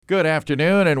Good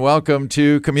afternoon and welcome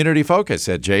to Community Focus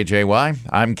at JJY.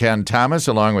 I'm Ken Thomas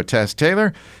along with Tess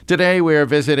Taylor. Today we are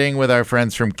visiting with our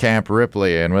friends from Camp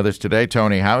Ripley, and with us today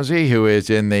Tony Housey, who is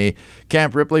in the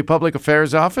Camp Ripley Public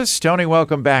Affairs Office. Tony,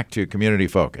 welcome back to Community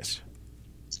Focus.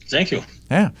 Thank you.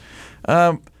 Yeah.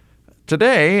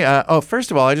 Today,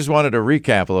 first of all, I just wanted to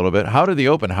recap a little bit. How did the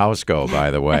open house go, by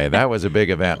the way? That was a big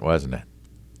event, wasn't it?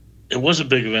 It was a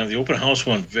big event. The open house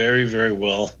went very, very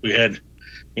well. We had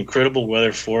incredible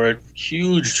weather for it,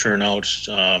 huge turnouts.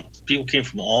 People came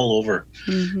from all over.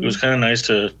 It was kind of nice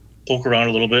to poke around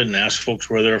a little bit and ask folks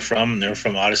where they're from. And they're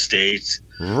from out of state.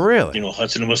 Really?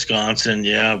 Hudson, Wisconsin.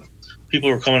 Yeah. People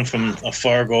were coming from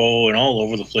Fargo and all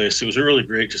over the place. It was really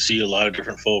great to see a lot of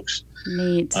different folks.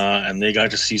 Neat. And they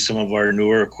got to see some of our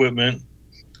newer equipment,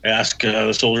 ask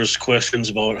the soldiers questions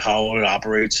about how it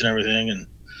operates and everything. And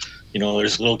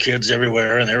there's little kids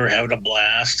everywhere, and they were having a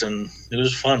blast, and it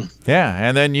was fun. Yeah,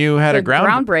 and then you had a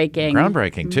groundbreaking.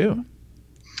 Groundbreaking, too.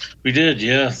 We did,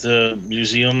 yeah. The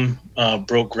museum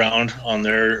broke ground on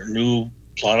their new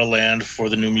plot of land for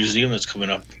the new museum that's coming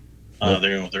up.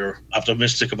 They're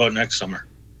optimistic about next summer.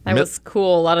 That was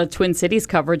cool. A lot of Twin Cities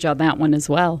coverage on that one as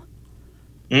well.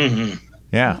 Mm-hmm.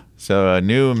 Yeah, so a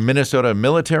new Minnesota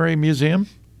Military Museum?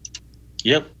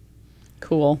 Yep.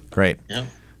 Cool. Great. Yep.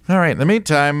 All right. In the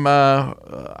meantime,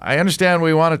 I understand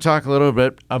we want to talk a little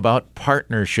bit about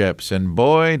partnerships. And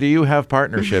boy, do you have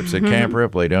partnerships at Camp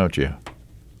Ripley, don't you?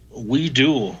 We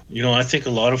do. I think a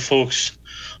lot of folks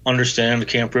understand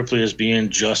Camp Ripley as being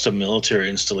just a military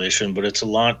installation, but it's a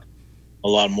lot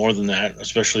more than that,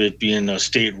 especially it being a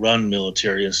state-run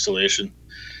military installation.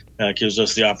 It gives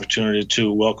us the opportunity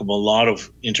to welcome a lot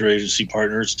of interagency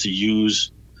partners to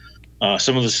use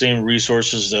some of the same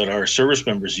resources that our service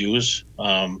members use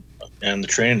and the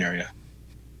training area.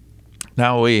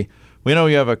 Now, we know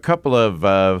you have a couple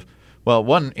of,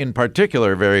 one in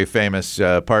particular very famous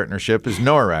partnership is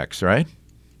NOREX, right?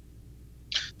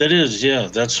 That is, yeah.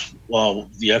 That's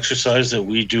the exercise that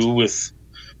we do with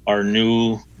our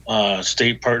new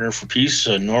state partner for peace,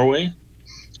 Norway.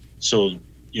 So,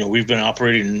 we've been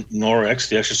operating NOREX,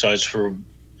 the exercise, for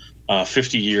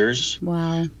 50 years.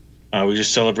 Wow. We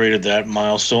just celebrated that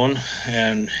milestone,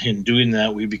 and in doing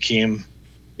that, we became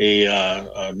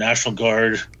a National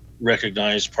Guard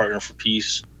recognized partner for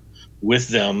peace with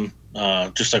them,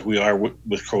 just like we are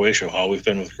with Croatia, how we've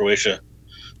been with Croatia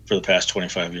for the past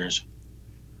 25 years.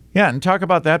 Yeah, and talk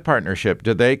about that partnership.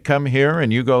 Did they come here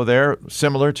and you go there,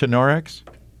 similar to NOREX?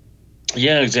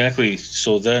 Yeah, exactly.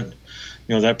 So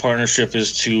that partnership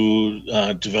is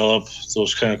to develop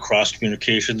those kind of cross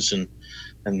communications and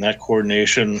that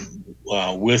coordination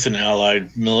with an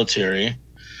allied military.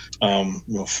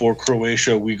 For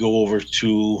Croatia, we go over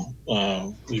to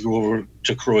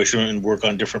Croatia and work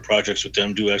on different projects with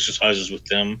them, do exercises with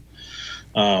them.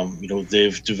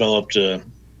 They've developed a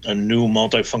new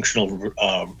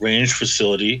multifunctional range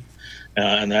facility,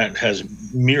 and that has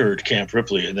mirrored Camp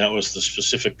Ripley. And that was the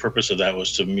specific purpose of that,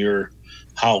 was to mirror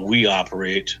how we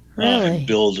operate and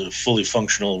build a fully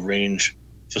functional range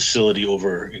facility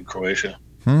over in Croatia.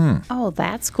 Oh,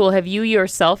 that's cool. Have you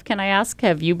yourself, can I ask,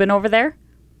 have you been over there?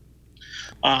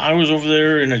 I was over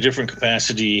there in a different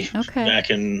capacity Okay.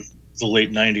 back in the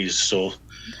late 90s. So,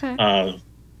 Okay.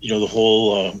 the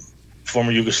whole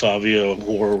former Yugoslavia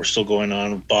war was still going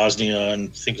on, Bosnia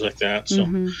and things like that. So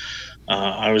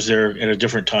I was there at a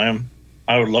different time.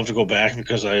 I would love to go back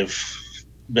because I've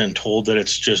been told that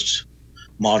it's just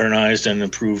modernized and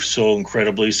improved so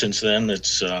incredibly since then.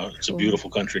 It's a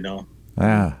beautiful country now.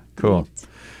 Ah, cool.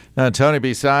 Now, Tony,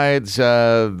 besides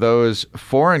those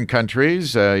foreign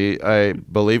countries, I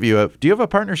believe you have. Do you have a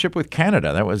partnership with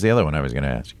Canada? That was the other one I was going to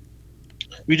ask.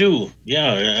 We do,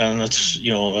 yeah, and that's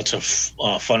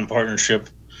a fun partnership.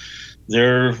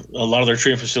 A lot of their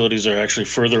training facilities are actually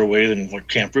further away than what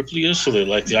Camp Ripley is, so they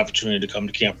like the opportunity to come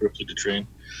to Camp Ripley to train.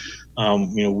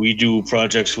 We do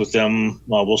projects with them.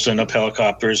 We'll send up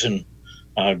helicopters and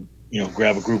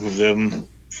grab a group of them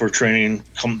for training.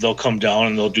 They'll come down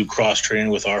and they'll do cross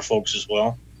training with our folks as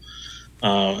well,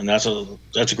 and that's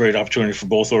a great opportunity for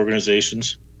both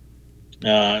organizations.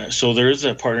 So there is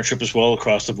that partnership as well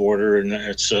across the border, and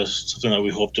it's something that we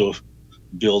hope to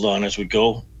build on as we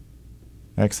go.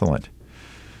 Excellent.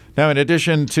 Now, in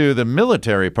addition to the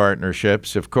military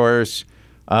partnerships, of course,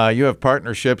 you have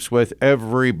partnerships with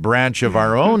every branch of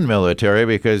our own military,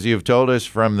 because you've told us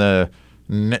from the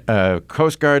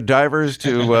Coast Guard divers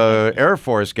to Air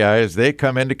Force guys, they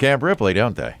come into Camp Ripley,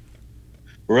 don't they?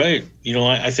 Right.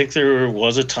 I think there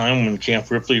was a time when Camp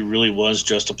Ripley really was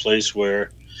just a place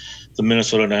where the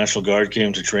Minnesota National Guard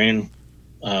came to train.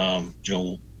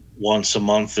 once a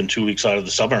month and 2 weeks out of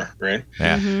the summer, right?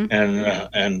 Yeah.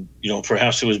 And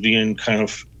perhaps it was being kind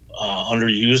of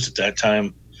underused at that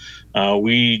time.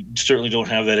 We certainly don't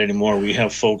have that anymore. We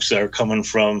have folks that are coming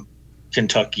from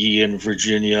Kentucky and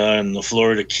Virginia and the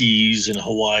Florida Keys and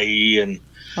Hawaii and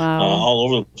all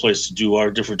over the place to do our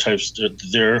different types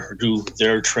do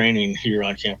their training here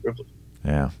on Camp Ripley.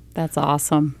 Yeah. That's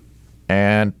awesome.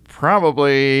 And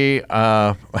probably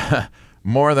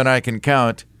more than I can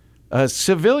count,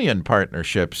 civilian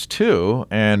partnerships too.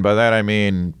 And by that I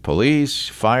mean police,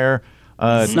 fire,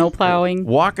 snow plowing.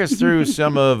 Walk us through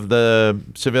some of the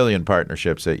civilian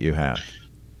partnerships that you have.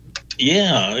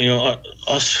 Yeah,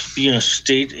 us being a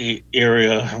state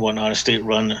area, whatnot, a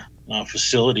state-run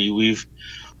facility, we've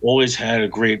always had a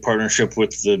great partnership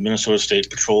with the Minnesota State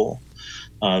Patrol.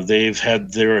 They've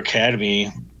had their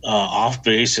academy off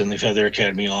base, and they've had their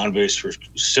academy on base for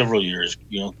several years.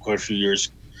 Quite a few years,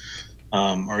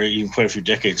 or even quite a few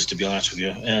decades, to be honest with you.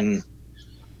 And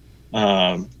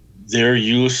their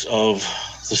use of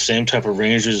the same type of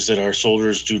ranges that our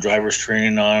soldiers do driver's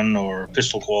training on, or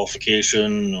pistol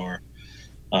qualification, or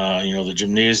the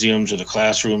gymnasiums or the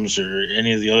classrooms or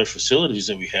any of the other facilities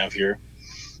that we have here,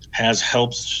 has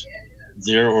helped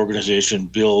their organization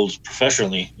build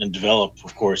professionally and develop,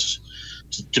 of course,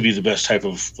 to be the best type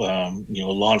of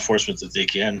law enforcement that they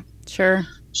can. Sure.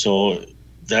 So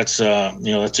that's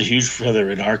that's a huge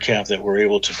feather in our cap that we're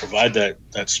able to provide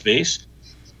that space.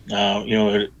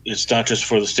 It's not just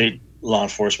for the state law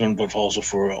enforcement, but also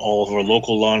for all of our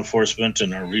local law enforcement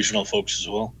and our regional folks as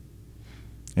well.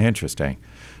 Interesting.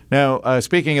 Now,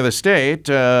 speaking of the state,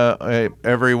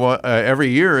 every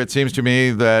year it seems to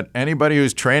me that anybody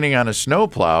who's training on a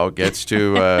snowplow gets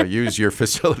to use your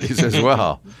facilities as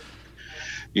well.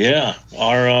 Yeah,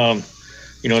 our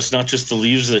it's not just the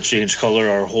leaves that change color.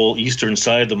 Our whole eastern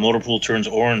side, the motor pool turns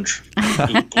orange.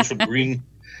 It goes from green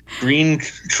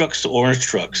trucks to orange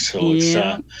trucks. So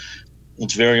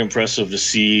it's very impressive to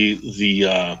see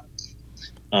the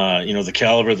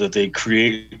caliber that they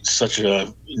create, such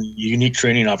a unique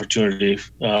training opportunity.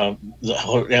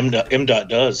 MDOT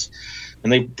does,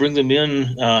 and they bring them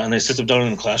in and they sit them down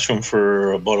in the classroom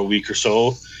for about a week or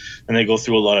so, and they go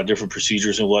through a lot of different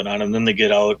procedures and whatnot, and then they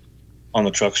get out on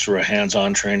the trucks for a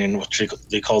hands-on training, which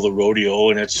they call the rodeo,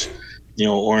 and it's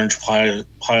orange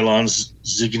pylons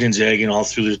zigging and zagging all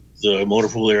through the motor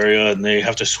pool area, and they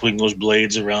have to swing those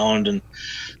blades around and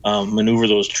maneuver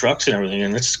those trucks and everything,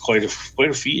 and it's quite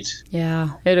a feat. Yeah,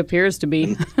 it appears to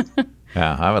be.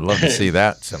 Yeah, I would love to see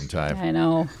that sometime. I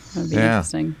know. That'd be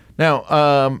interesting.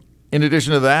 Now, in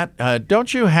addition to that,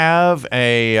 don't you have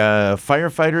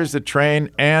firefighters that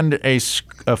train and a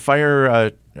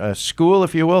fire school,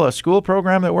 if you will, a school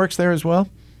program that works there as well?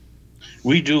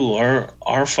 We do.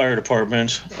 Our fire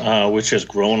department, which has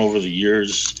grown over the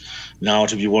years now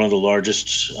to be one of the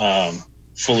largest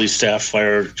fully staffed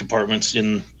fire departments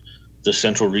in the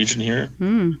central region here,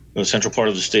 the central part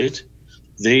of the state.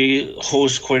 They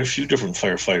host quite a few different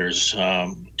firefighters,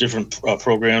 different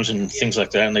programs and things like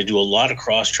that, and they do a lot of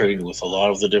cross-training with a lot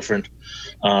of the different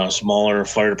smaller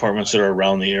fire departments that are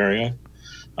around the area,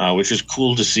 which is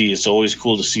cool to see. It's always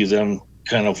cool to see them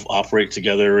kind of operate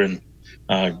together and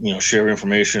share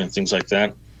information and things like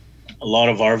that. A lot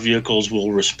of our vehicles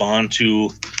will respond to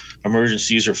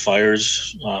emergencies or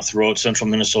fires throughout central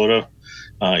Minnesota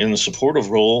in the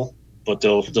supportive role, but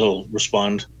they'll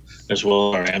respond as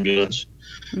well, our ambulance.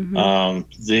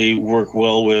 They work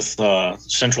well with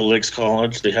Central Lakes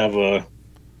College. They have a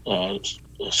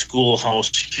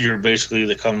schoolhouse here basically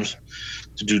that comes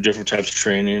to do different types of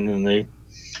training, and they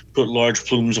put large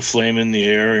plumes of flame in the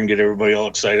air and get everybody all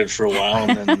excited for a while,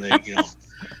 and then they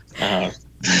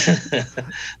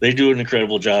they do an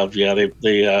incredible job. Yeah,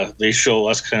 they show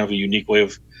us kind of a unique way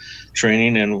of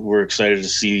training, and we're excited to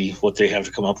see what they have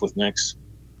to come up with next.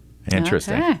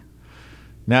 Interesting. Okay.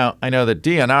 Now, I know that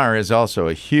DNR is also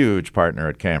a huge partner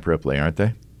at Camp Ripley, aren't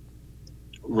they?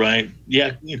 Right.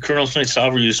 Yeah. Colonel St.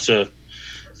 Sauber used to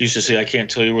say, "I can't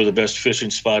tell you where the best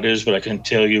fishing spot is, but I can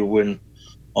tell you when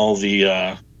all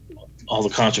the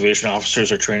conservation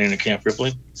officers are training at Camp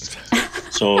Ripley."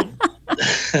 So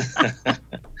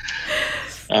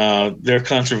their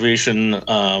conservation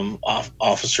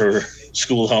officer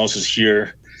schoolhouse is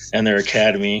here, and their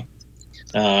academy,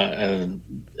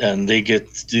 and they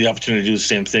get the opportunity to do the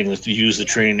same thing, to use the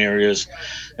training areas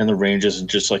and the ranges, and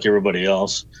just like everybody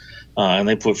else. And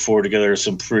they put forward together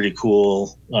some pretty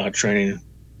cool training,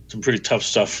 some pretty tough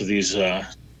stuff for these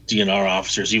DNR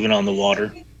officers, even on the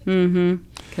water. Mm-hmm.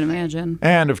 Can imagine.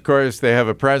 And, of course, they have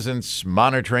a presence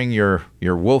monitoring your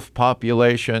wolf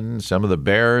population, some of the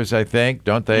bears, I think.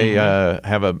 Don't they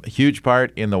have a huge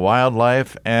part in the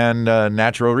wildlife and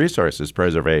natural resources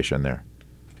preservation there?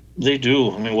 They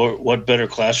do. I mean, what better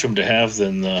classroom to have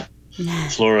than the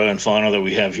flora and fauna that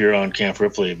we have here on Camp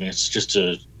Ripley? I mean, it's just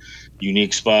a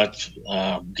unique spot,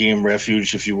 game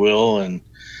refuge, if you will, and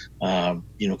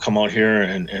come out here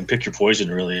and pick your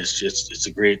poison. Really, it's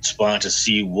a great spot to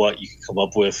see what you can come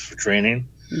up with for training,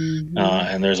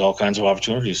 and there's all kinds of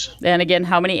opportunities. And again,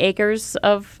 how many acres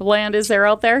of land is there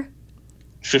out there?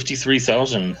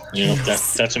 53,000.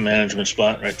 That's a management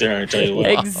spot right there. I tell you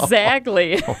what.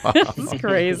 Exactly. That's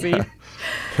crazy.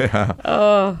 Yeah.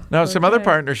 Oh. Now, some other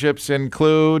partnerships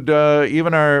include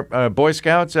even our Boy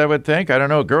Scouts, I would think. I don't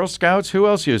know, Girl Scouts. Who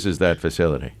else uses that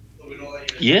facility?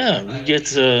 Yeah, we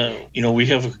get, we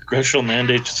have a congressional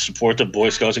mandate to support the Boy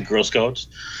Scouts and Girl Scouts,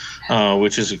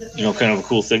 which is, kind of a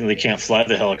cool thing. They can't fly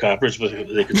the helicopters, but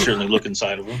they can certainly look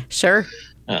inside of them. Sure.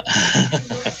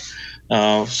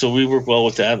 So we work well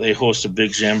with that. They host a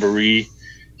big jamboree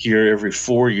here every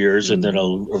 4 years, and then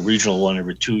a regional one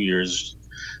every 2 years.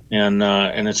 And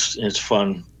it's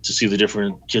fun to see the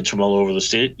different kids from all over the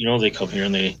state. They come here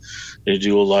and they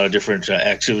do a lot of different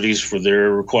activities for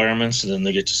their requirements, and then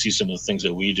they get to see some of the things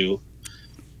that we do.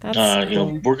 That's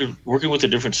cool. Working with the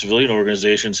different civilian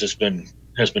organizations has been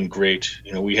great.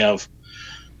 We have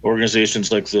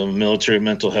organizations like the Military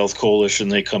Mental Health Coalition.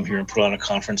 They come here and put on a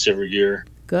conference every year.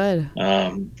 Good.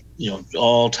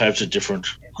 All types of different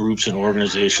groups and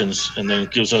organizations, and then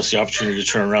it gives us the opportunity to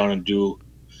turn around and do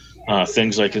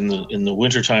things like in the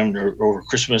wintertime or over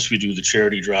Christmas, we do the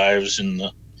charity drives and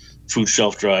the food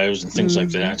shelf drives and things like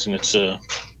that. And it's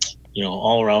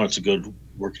all around, it's a good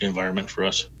working environment for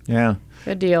us. Yeah.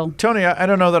 Good deal. Tony, I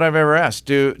don't know that I've ever asked.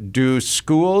 Do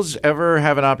schools ever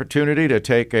have an opportunity to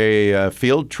take a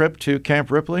field trip to Camp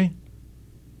Ripley?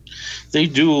 They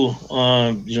do.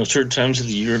 Certain times of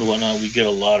the year and whatnot, we get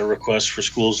a lot of requests for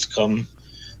schools to come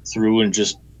through and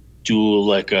just do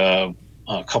like a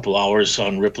couple hours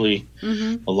on Ripley.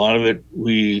 Mm-hmm. A lot of it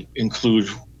we include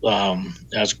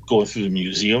as going through the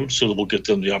museum, so that we'll get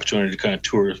them the opportunity to kind of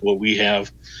tour what we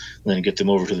have, and then get them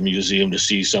over to the museum to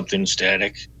see something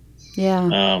static.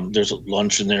 Yeah. There's a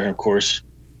lunch in there, of course,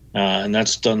 and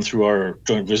that's done through our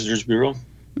Joint Visitors Bureau.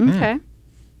 Okay.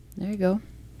 There you go.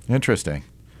 Interesting.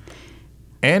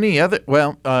 Any other?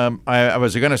 Well, I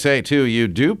was going to say, too, you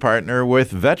do partner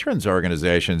with veterans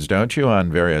organizations, don't you,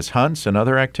 on various hunts and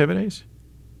other activities?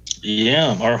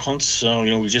 Yeah, our hunts,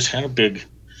 we just had a big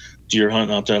deer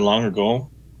hunt not that long ago,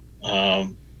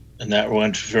 and that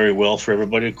went very well for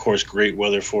everybody. Of course, great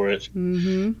weather for it.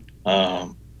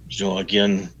 Mm-hmm.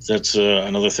 Again, that's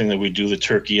another thing that we do, the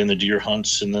turkey and the deer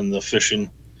hunts, and then the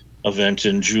fishing event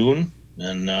in June,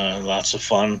 and lots of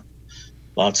fun.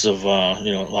 Lots of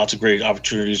great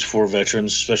opportunities for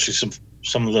veterans, especially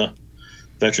some of the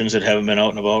veterans that haven't been out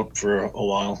and about for a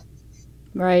while.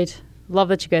 Right. Love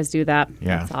that you guys do that.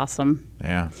 Yeah. That's awesome.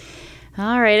 Yeah.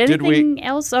 All right. Anything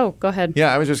else? Oh, go ahead.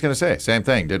 Yeah, I was just going to say, same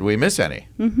thing. Did we miss any?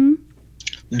 Mm-hmm.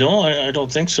 No, I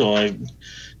don't think so.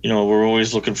 We're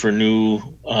always looking for new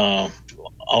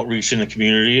outreach in the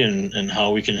community and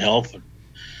how we can help.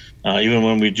 Even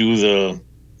when we do the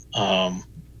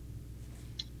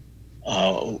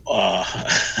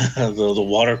the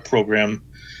water program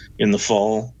in the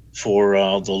fall for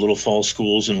the little fall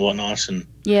schools and whatnot, and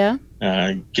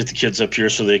get the kids up here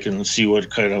so they can see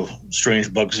what kind of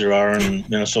strange bugs there are in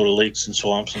Minnesota lakes and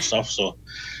swamps and stuff. So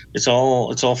it's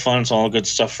all fun. It's all good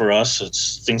stuff for us.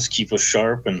 It's things to keep us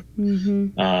sharp and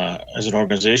as an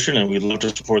organization, and we'd love to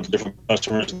support the different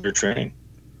customers in their training.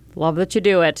 Love that you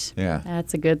do it. Yeah.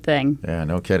 That's a good thing. Yeah,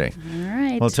 no kidding. All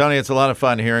right. Well, Tony, it's a lot of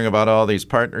fun hearing about all these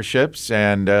partnerships,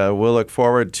 and we'll look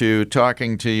forward to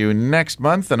talking to you next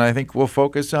month, and I think we'll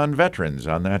focus on veterans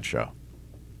on that show.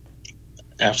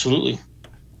 Absolutely.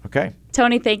 Okay.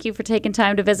 Tony, thank you for taking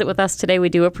time to visit with us today. We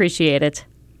do appreciate it.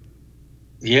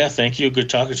 Yeah, thank you. Good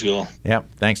talking to you all. Yeah,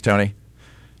 thanks, Tony.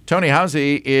 Tony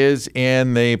Housey is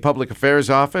in the Public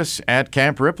Affairs Office at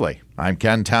Camp Ripley. I'm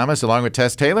Ken Thomas along with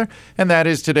Tess Taylor, and that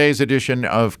is today's edition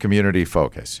of Community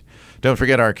Focus. Don't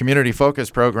forget our Community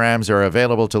Focus programs are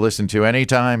available to listen to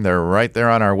anytime. They're right there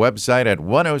on our website at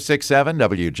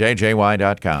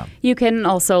 1067wjjy.com. You can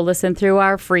also listen through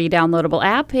our free downloadable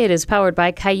app. It is powered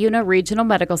by Cuyuna Regional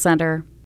Medical Center.